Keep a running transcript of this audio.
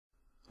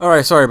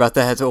Alright, sorry about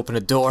that. I had to open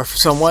the door for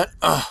someone.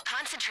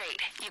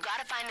 Concentrate. You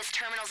gotta find this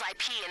terminal's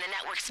IP in the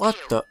network's What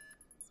view. the?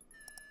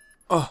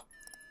 Oh.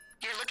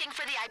 You're looking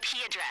for the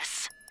IP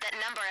address. That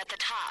number at the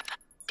top.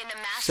 In the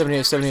master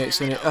 78, 78,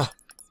 numbers in the 78.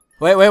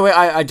 middle. Wait.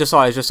 I just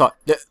saw it.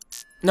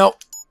 No.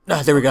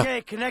 There we go.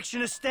 Okay,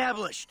 connection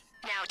established.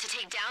 Now, to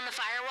take down the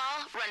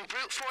firewall, run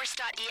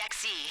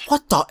bruteforce.exe.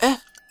 What the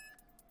F?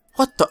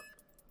 What the?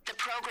 The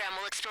program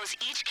will expose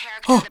each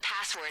character and the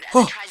password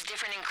as it tries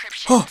different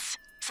encryptions.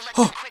 Select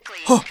them quickly,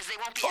 because they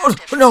won't be active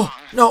for long.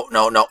 No.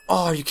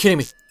 Oh, are you kidding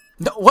me?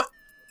 No, what?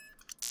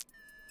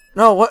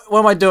 No, what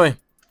am I doing?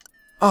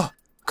 Oh,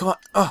 come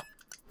on.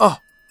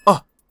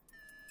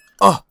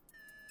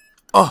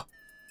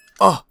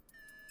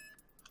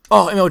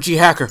 MLG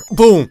hacker.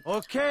 Boom.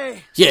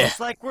 Okay. Yeah. Looks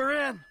like we're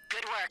in.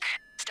 Good work.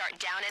 Start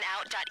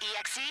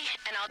downandout.exe,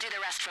 and I'll do the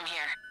rest from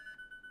here.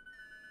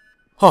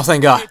 Oh,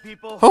 thank God. Okay,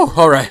 people. Oh,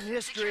 alright.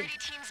 History. Security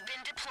team's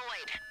been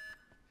deployed.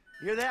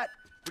 Hear that?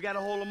 We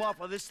gotta hold them off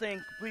while this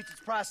thing completes its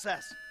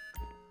process.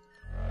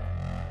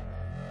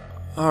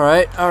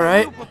 Alright.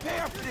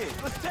 Prepare for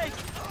this. Let's take it.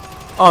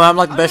 Oh, I'm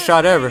like the best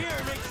shot ever. Here,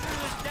 make sure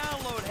this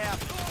download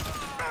happens.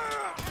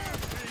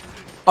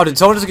 Oh, did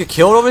someone just get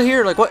killed over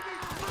here? Like, what?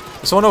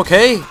 Is someone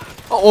okay?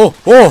 Oh,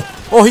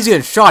 he's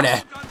getting shot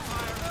at.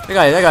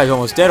 That guy's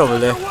almost dead over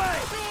there.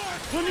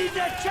 We'll need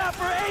that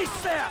chopper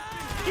ASAP.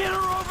 Get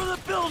her over the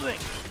building.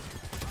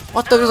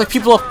 What the? There's like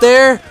people up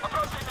there?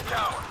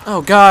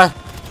 Oh, God.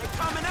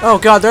 Oh,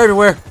 God, they're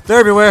everywhere.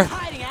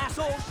 Hiding,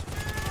 assholes.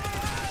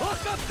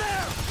 Look up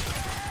there.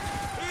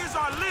 Here's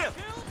our lift.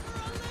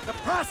 The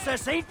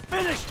process ain't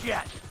finished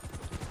yet.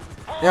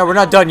 Yeah, we're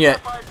not done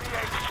yet.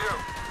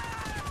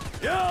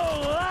 Yo,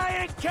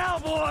 Lion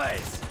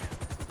Cowboys.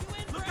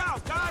 Look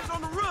out, guys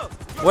on the roof.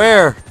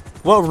 Where?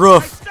 What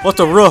roof? What's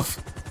the roof?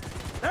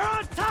 They're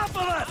on top of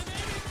us.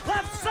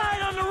 Left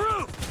side on the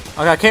roof.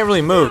 Okay, I can't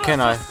really move,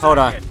 can I? Hold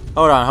on.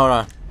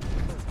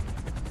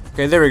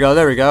 Okay, there we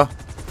go.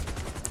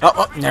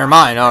 Oh, never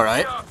mind.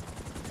 Alright.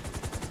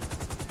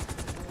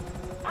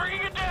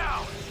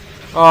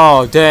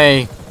 Oh,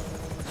 dang.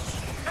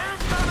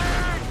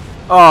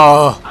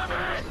 Oh.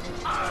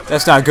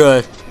 That's not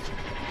good.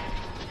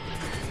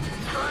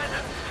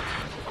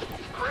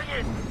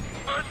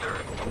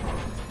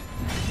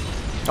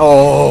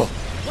 Oh,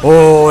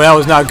 that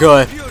was not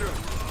good.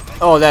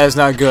 Oh, that is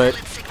not good.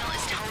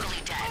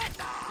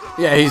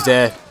 Yeah, he's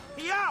dead.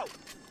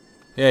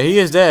 Yeah, he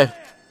is dead.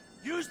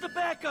 Use the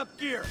backup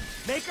gear.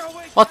 Make our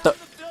way What the? to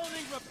the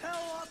building, rappel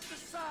off the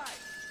side.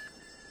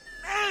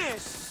 Man,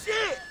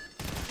 shit!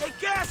 They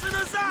gassing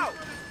us out.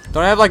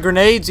 Don't I have like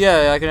grenades?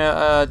 Yeah, I can.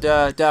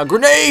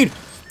 Grenade!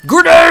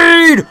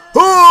 Grenade!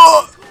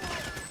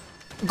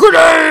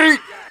 Grenade!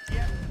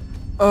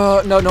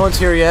 No one's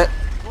here yet.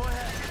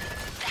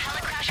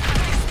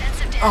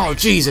 Oh,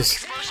 Jesus.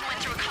 Explosion went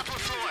through a couple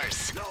of floors.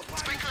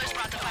 Sprinklers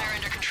brought the fire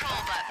under control,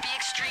 but be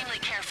extremely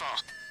careful.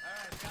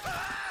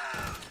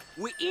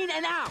 We in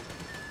and out.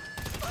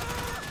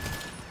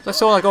 Is that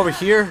someone like over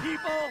here?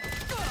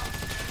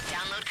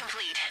 Download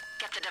complete.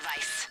 Get the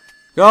device.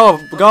 Go,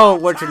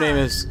 what your name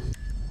is.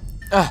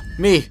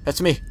 Me.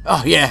 That's me.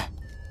 Oh, yeah.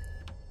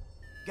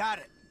 Got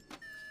it.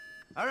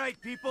 All right,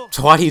 people.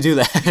 So why do you do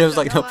that? It was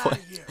like no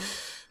point.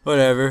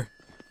 Whatever.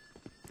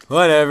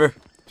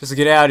 Just to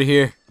get out of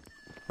here.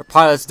 Our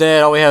pilot's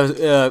dead. All we have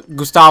is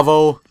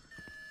Gustavo.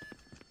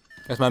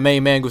 That's my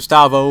main man,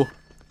 Gustavo.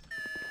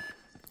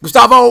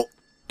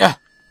 Yeah.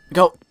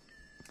 Go.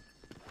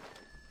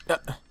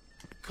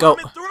 Go.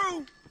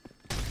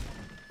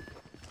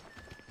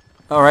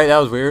 Alright, that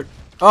was weird.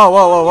 Oh,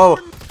 whoa.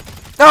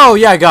 Oh,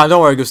 yeah, I got him.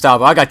 Don't worry,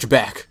 Gustavo. I got your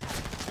back.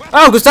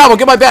 Oh, Gustavo,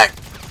 get my back.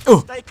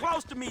 Ooh. Stay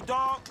close to me,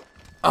 dog.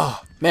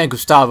 Oh, man,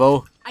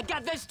 Gustavo. I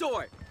got this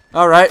door.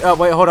 Alright, oh,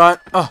 wait, hold on.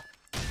 Oh.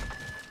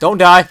 Don't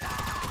die.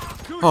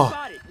 Oh.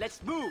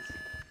 Let's move.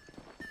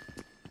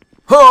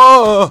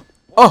 Oh.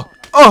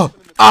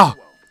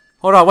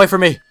 Hold on, wait for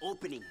me.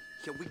 Opening.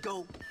 Here we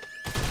go.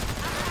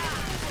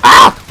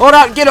 Ah! Hold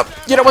on, get up,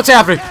 what's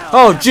happening?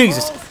 Oh,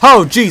 Jesus.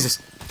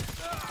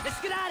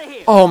 Let's get out of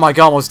here. Oh my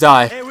God, almost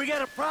died. Hey, we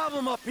got a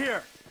problem up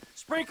here.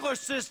 Sprinkler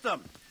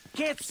system.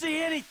 Can't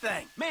see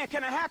anything. Man,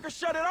 can a hacker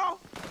shut it off?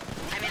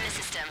 I'm in the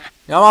system.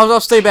 Yeah, I'll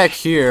stay back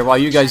here while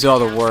you guys do all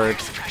the work.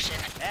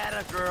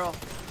 Atta girl.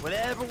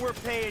 Whatever we're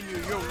paying you,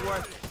 you're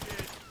worth it.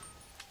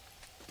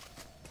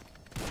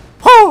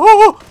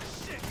 Oh.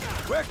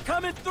 We're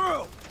coming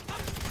through.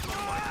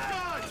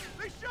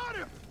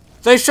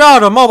 They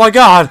shot him. Oh my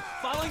God.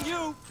 Following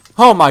you.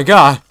 Oh my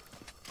God.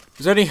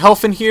 Is there any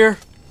health in here?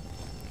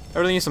 I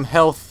really need some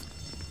health.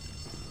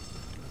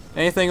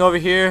 Anything over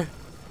here?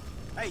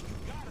 Hey, you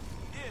gotta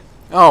see this.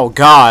 Oh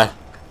God.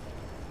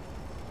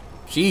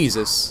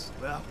 Jesus.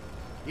 Well,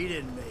 he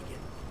didn't make it.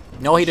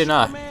 No, he did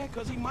not. Man,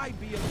 'cause he might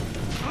be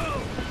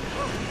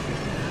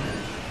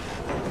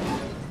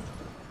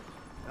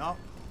No,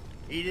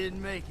 he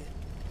didn't make it.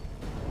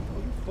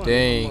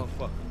 Dang.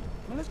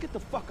 Man, let's get the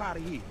fuck out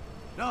of here.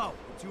 No,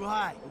 too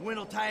high. The wind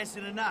will tie us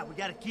in a knot. We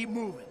gotta keep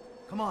moving.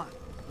 Come on,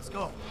 let's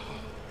go.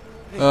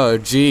 Oh,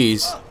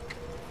 jeez.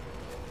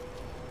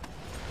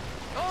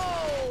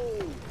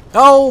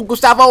 Oh,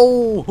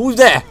 Gustavo! Who's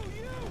that?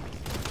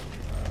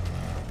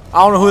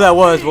 I don't know who that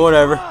was, but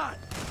whatever.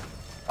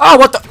 Oh,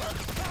 what the?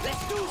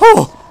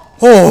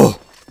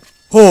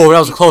 Oh, that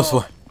was a close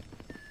one.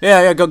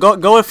 Yeah,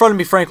 go in front of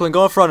me, Franklin.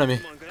 Go in front of me.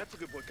 Come on, that's a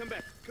good boy. Come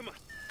back. Come on.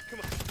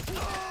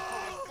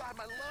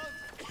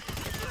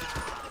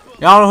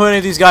 Yeah, I don't know who any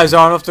of these guys are.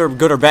 I don't know if they're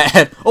good or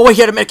bad. Oh wait,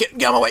 he had to make it.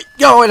 Get out of my way.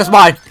 Get out of my way. That's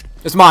mine.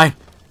 It's mine.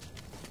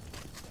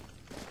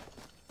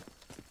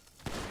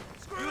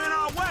 You're in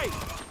our way.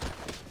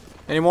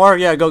 Any more?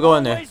 Yeah, go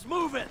in there. Always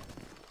moving.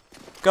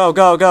 Go.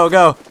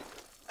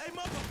 Hey,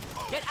 mother.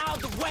 Get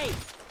out of the way!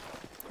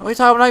 What are you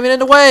talking about? I'm not even in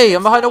the way.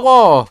 I'm behind the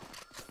wall.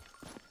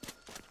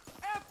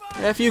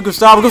 F you,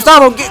 Gustavo.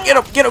 Gustavo, get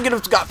him.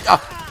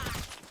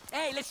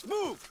 Hey, let's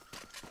move!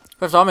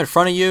 First of all, I'm in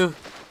front of you.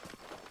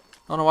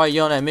 I don't know why you're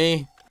yelling at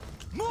me.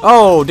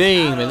 Oh,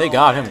 dang, man. They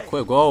got him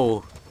quick.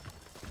 Whoa.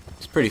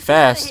 It's pretty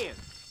fast.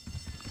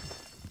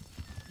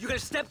 You gonna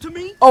step to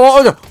me? Oh,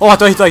 I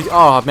thought he like.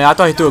 Oh, man. I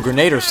thought he threw a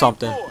grenade or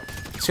something.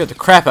 Scared the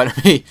crap out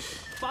of me.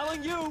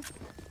 Following you.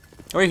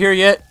 Are you here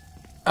yet?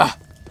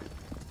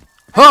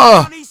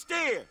 On these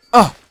stairs.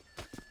 What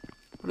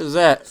is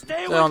that?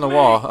 Stay Is that on the with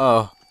wall? me.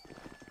 Oh.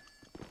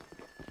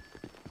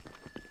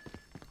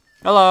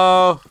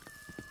 Hello.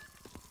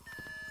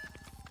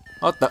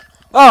 What the?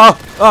 Oh.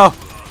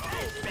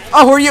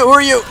 Who are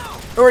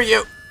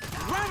you?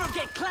 Run or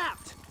get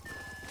clapped.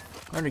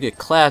 I'm gonna get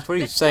clapped. What are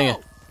you saying?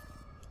 Go.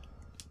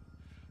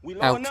 We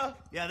low Ouch. enough?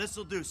 Yeah,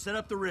 this'll do. Set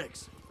up the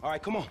rigs. All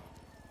right, come on.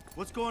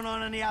 What's going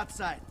on the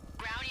outside?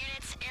 Ground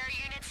units, air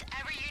units,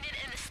 every unit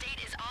in the state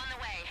is on the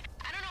way.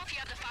 I don't know if you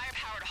have the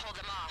firepower to hold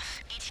them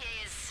off. ETA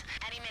is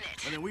any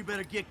minute. Well, then we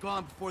better get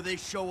gone before they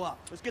show up.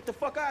 Let's get the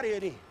fuck out of here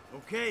then.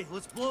 Okay,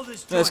 let's blow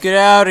this joint. Let's get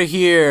out of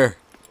here.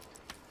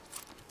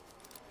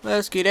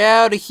 Let's get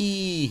out of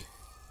here.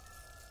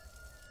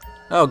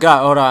 Oh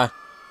God, hold on.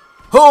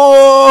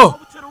 Oh!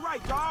 Over to the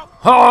right, dog.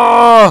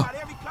 Oh! Got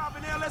every cop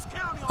in LS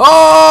County on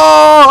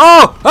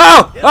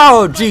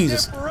Oh,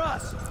 Jesus. For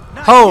us.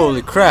 Not Holy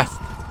yet, at crap.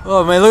 least.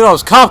 Oh man, look at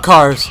those cop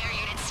cars. Air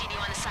units seen you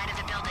on the side of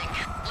the building.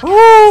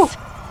 Oh!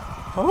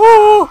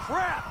 Oh!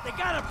 crap. They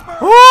got a bird.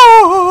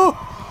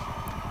 Oh!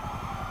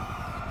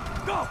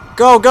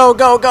 Go. Go.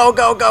 Go.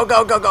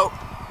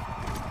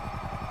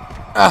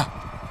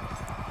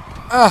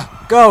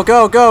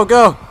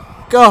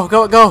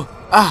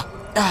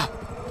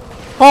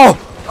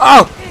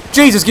 Oh!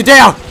 Jesus, get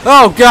down!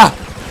 Oh God!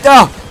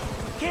 Oh!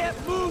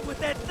 Can't move with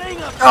that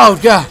thing up. Oh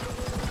God!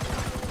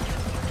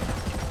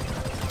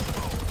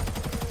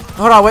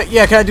 Hold on, wait.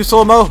 Yeah, can I do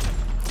slow mo?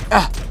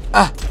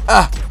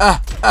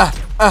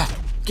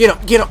 Get him!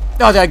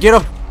 Oh, did I get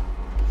him?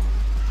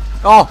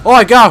 Oh,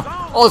 I got him!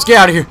 Oh, let's get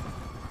out of here!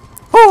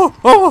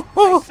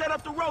 Oh! Set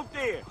up the rope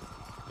there.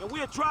 And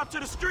we'll drop to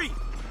the street.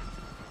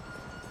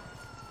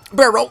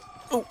 Bear roll!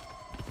 Oh.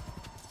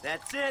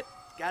 That's it.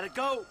 Gotta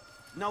go.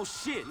 No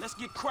shit. Let's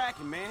get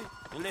cracking, man.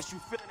 Unless you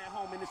feeling at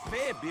home in this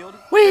Fed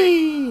building.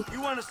 Whee!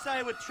 You want to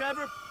side with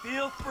Trevor?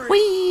 Feel free.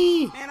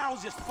 Whee! Man, I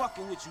was just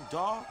fucking with you,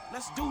 dog.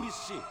 Let's do this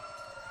shit.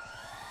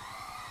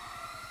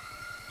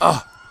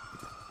 The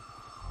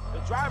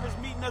driver's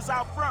meeting us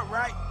out front,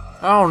 right?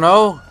 I don't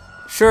know.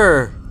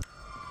 Sure.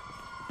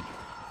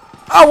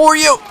 Oh, who are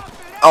you?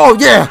 Oh,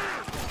 yeah.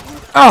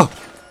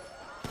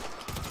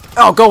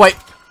 Oh, go away.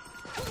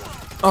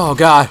 Oh,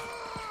 God.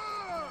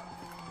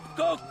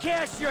 Go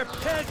cash your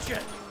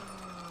pension.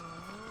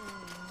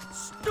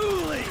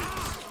 Stoolies.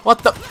 What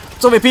the?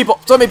 So many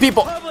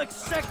people. Public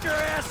sector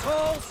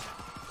assholes.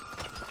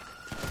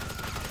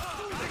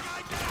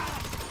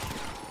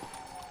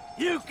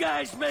 You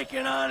guys make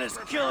an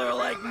honest killer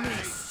like me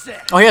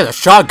sick. Oh, he has a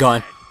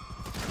shotgun.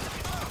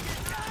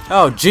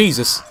 Oh,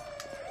 Jesus.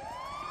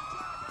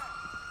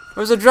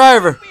 Where's the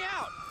driver?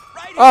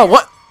 Oh,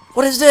 what?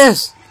 What is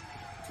this?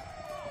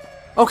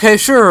 Okay,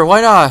 sure.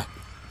 Why not?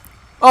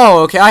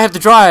 Oh, okay. I have to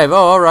drive.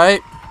 Oh,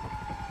 alright.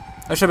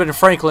 I should have been in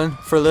Franklin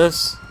for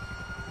this.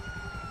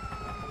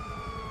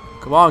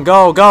 Come on,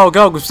 go.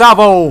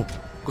 Gustavo!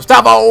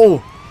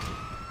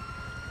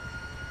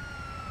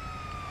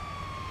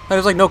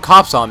 There's like no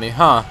cops on me,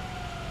 huh?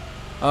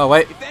 Oh,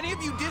 wait. If any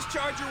of you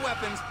discharge your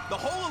weapons, the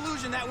whole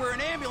illusion that we're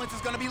an ambulance is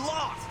going to be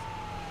lost.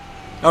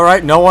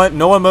 Alright, no one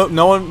move.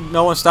 No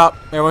one stop.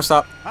 Everyone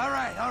stop. All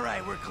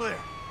right, we're clear.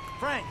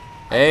 Frank.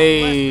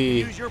 Hey.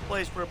 Use your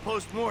place for a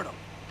post-mortem.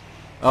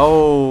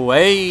 Oh,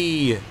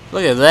 hey.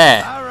 Look at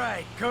that. All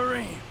right,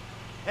 Kareem.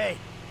 Hey,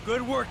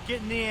 good work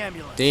getting the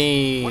ambulance.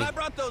 Dang. When I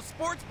brought those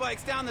sports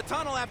bikes down the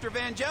tunnel after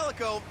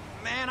Vangelico,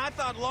 man, I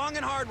thought long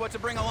and hard what to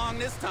bring along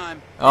this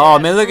time. Oh,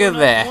 man, look at Screwing up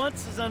that.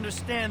 Once is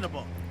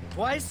understandable.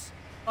 Twice,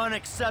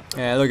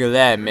 unacceptable. Yeah, look at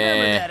that,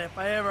 Remember man. that if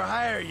I ever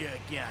hire you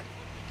again.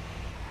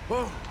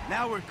 Whoa,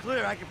 now we're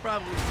clear. I could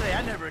probably say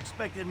I never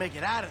expected to make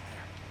it out of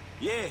there.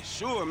 Yeah,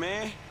 sure,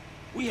 man.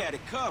 We had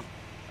it covered.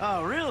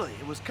 Oh, really?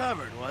 It was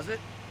covered, was it?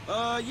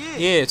 Yeah.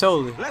 Yeah,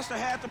 totally. Lester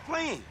had the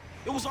plan.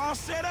 It was all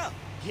set up.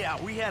 Yeah,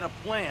 we had a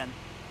plan.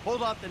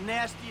 Hold off the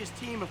nastiest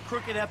team of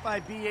crooked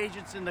FIB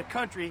agents in the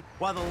country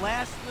while the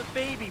last of the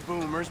baby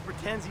boomers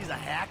pretends he's a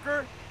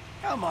hacker?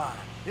 Come on.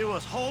 It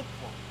was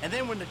hopeful. And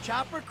then when the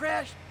chopper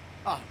crashed,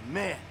 oh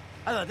man,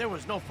 I thought there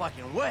was no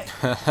fucking way.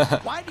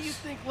 Why do you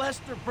think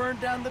Lester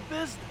burned down the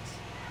business?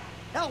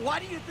 Hell, why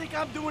do you think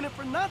I'm doing it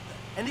for nothing?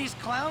 And these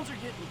clowns are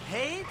getting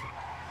paid?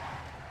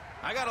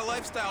 I got a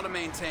lifestyle to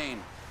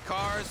maintain.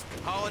 Cars,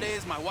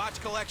 holidays, my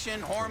watch collection,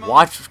 hormones.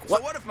 Watch? What?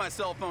 So what if my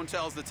cell phone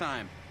tells the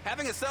time?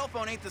 Having a cell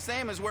phone ain't the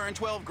same as wearing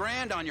 12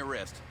 grand on your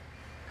wrist.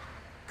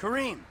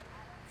 Kareem,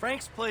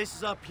 Frank's place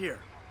is up here.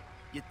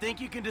 You think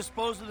you can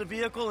dispose of the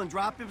vehicle and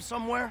drop him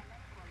somewhere?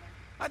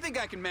 I think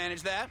I can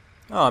manage that.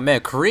 Oh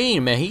man,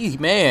 Kareem,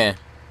 man,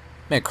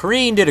 man,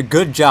 Kareem did a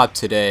good job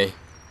today.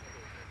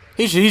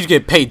 He should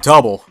get paid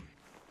double.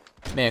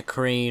 Man,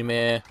 Kareem,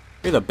 man,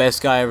 you're the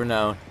best guy I ever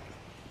known.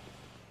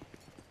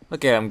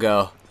 Look at him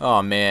go.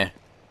 Oh man,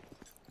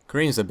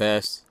 Kareem's the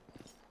best.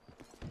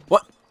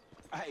 What?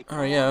 Hey,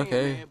 Oh yeah,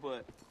 okay. Man,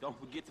 but don't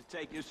forget to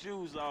take your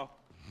shoes off.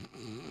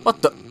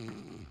 What the?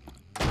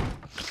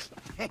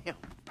 Damn,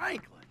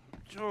 Franklin.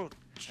 Oh,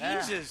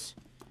 Jesus.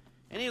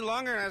 Any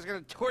longer and I was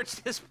gonna torch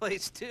this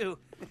place too.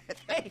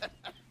 Hey,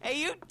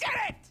 you did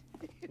it!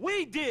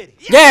 We did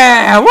it.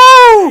 Yeah,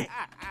 woo!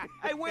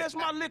 Hey, where's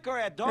my liquor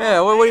at, dog? Yeah,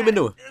 what you been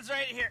doing? It's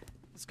right here.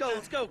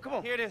 Let's go, come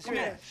on. Here it is. Come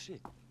Here on. it is.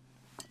 Shit.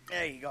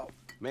 There you go.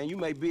 Man, you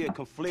may be a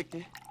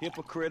conflicted,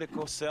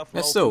 hypocritical, That's so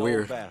self-loathing weird.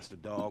 old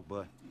bastard, dog,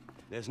 but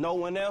there's no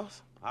one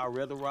else I'd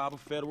rather rob a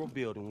federal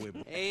building with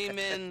me.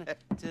 Amen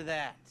to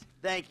that.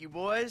 Thank you,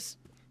 boys.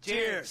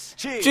 Cheers.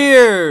 Cheers.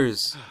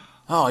 Cheers!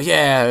 Oh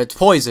yeah, it's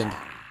poisoned.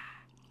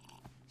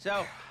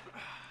 So,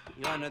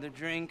 you want another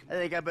drink? I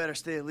think I better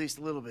stay at least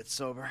a little bit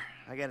sober.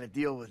 I gotta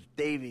deal with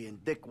Davy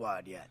and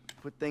Dickwad yet.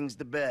 Put things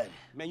to bed.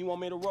 Man, you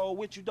want me to roll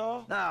with you,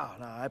 dog? No,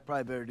 I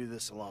probably better do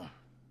this alone.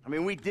 I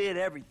mean, we did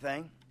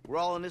everything. We're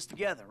all in this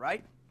together,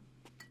 right?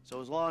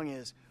 So as long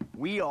as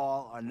we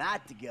all are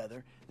not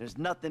together, there's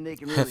nothing they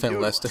can really do to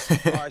Lester.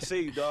 us. All right,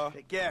 see you, dog.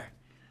 Take care.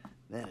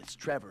 Then it's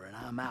Trevor and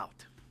I'm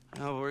out.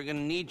 Oh, we're gonna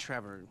need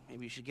Trevor.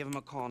 Maybe you should give him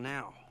a call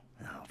now.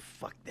 Oh,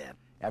 fuck that.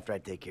 After I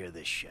take care of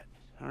this shit.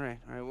 All right,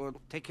 well,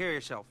 take care of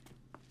yourself.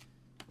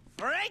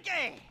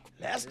 Frankie!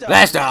 Lester.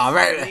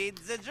 Right?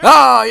 Needs a drink.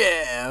 Oh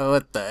yeah,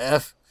 what the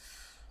F?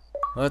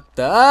 What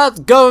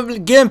the go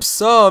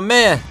Gimps, oh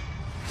man.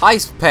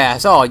 Heist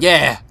pass, oh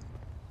yeah.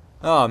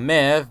 Oh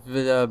man,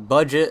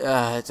 budget,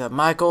 it's a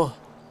Michael,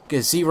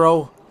 get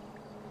 0.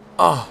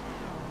 Oh.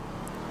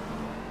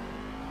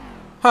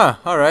 Huh,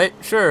 alright,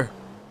 sure.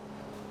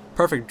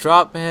 Perfect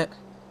drop, man.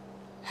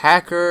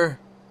 Hacker.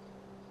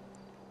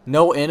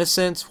 No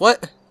innocence,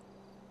 what?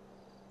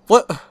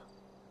 What?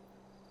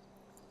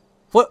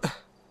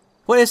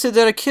 What innocent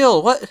did I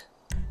kill? What?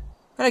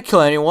 I didn't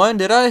kill anyone,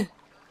 did I? I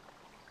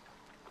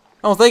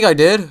don't think I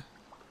did.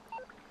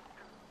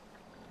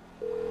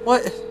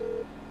 What?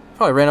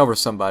 Probably ran over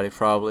somebody,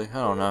 probably. I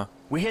don't know.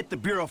 We hit the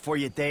bureau for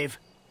you, Dave.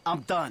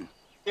 I'm done.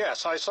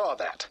 Yes, I saw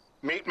that.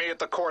 Meet me at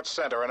the court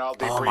center and I'll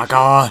debrief Oh my you.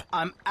 god.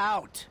 I'm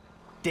out.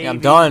 Davey. Yeah, I'm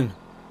done.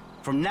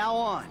 From now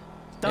on.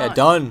 Done. Yeah,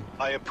 done.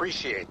 I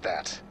appreciate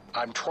that.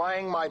 I'm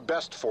trying my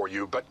best for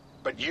you, but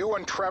you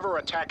and Trevor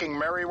attacking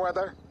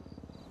Merriweather?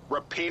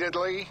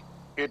 Repeatedly?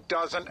 It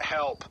doesn't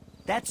help.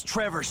 That's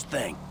Trevor's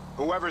thing.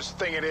 Whoever's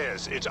thing it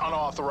is, it's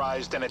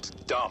unauthorized and it's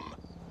dumb.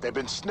 They've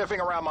been sniffing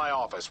around my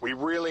office. We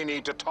really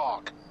need to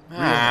talk.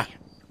 Ah,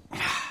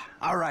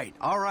 All right.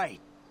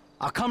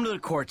 I'll come to the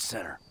court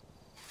center.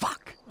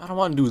 Fuck. I don't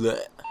want to do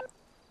that.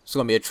 It's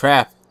gonna be a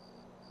trap.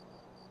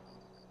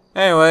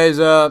 Anyways,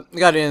 got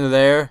it into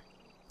there.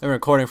 I've been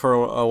recording for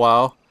a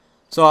while,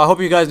 so I hope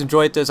you guys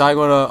enjoyed this. I'm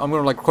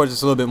gonna like record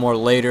this a little bit more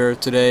later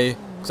today,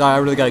 cause I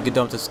really gotta get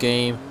done with this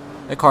game.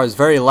 That car is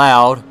very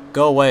loud.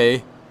 Go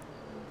away.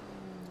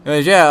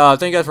 Anyways, yeah,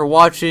 thank you guys for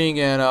watching,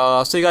 and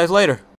I'll see you guys later.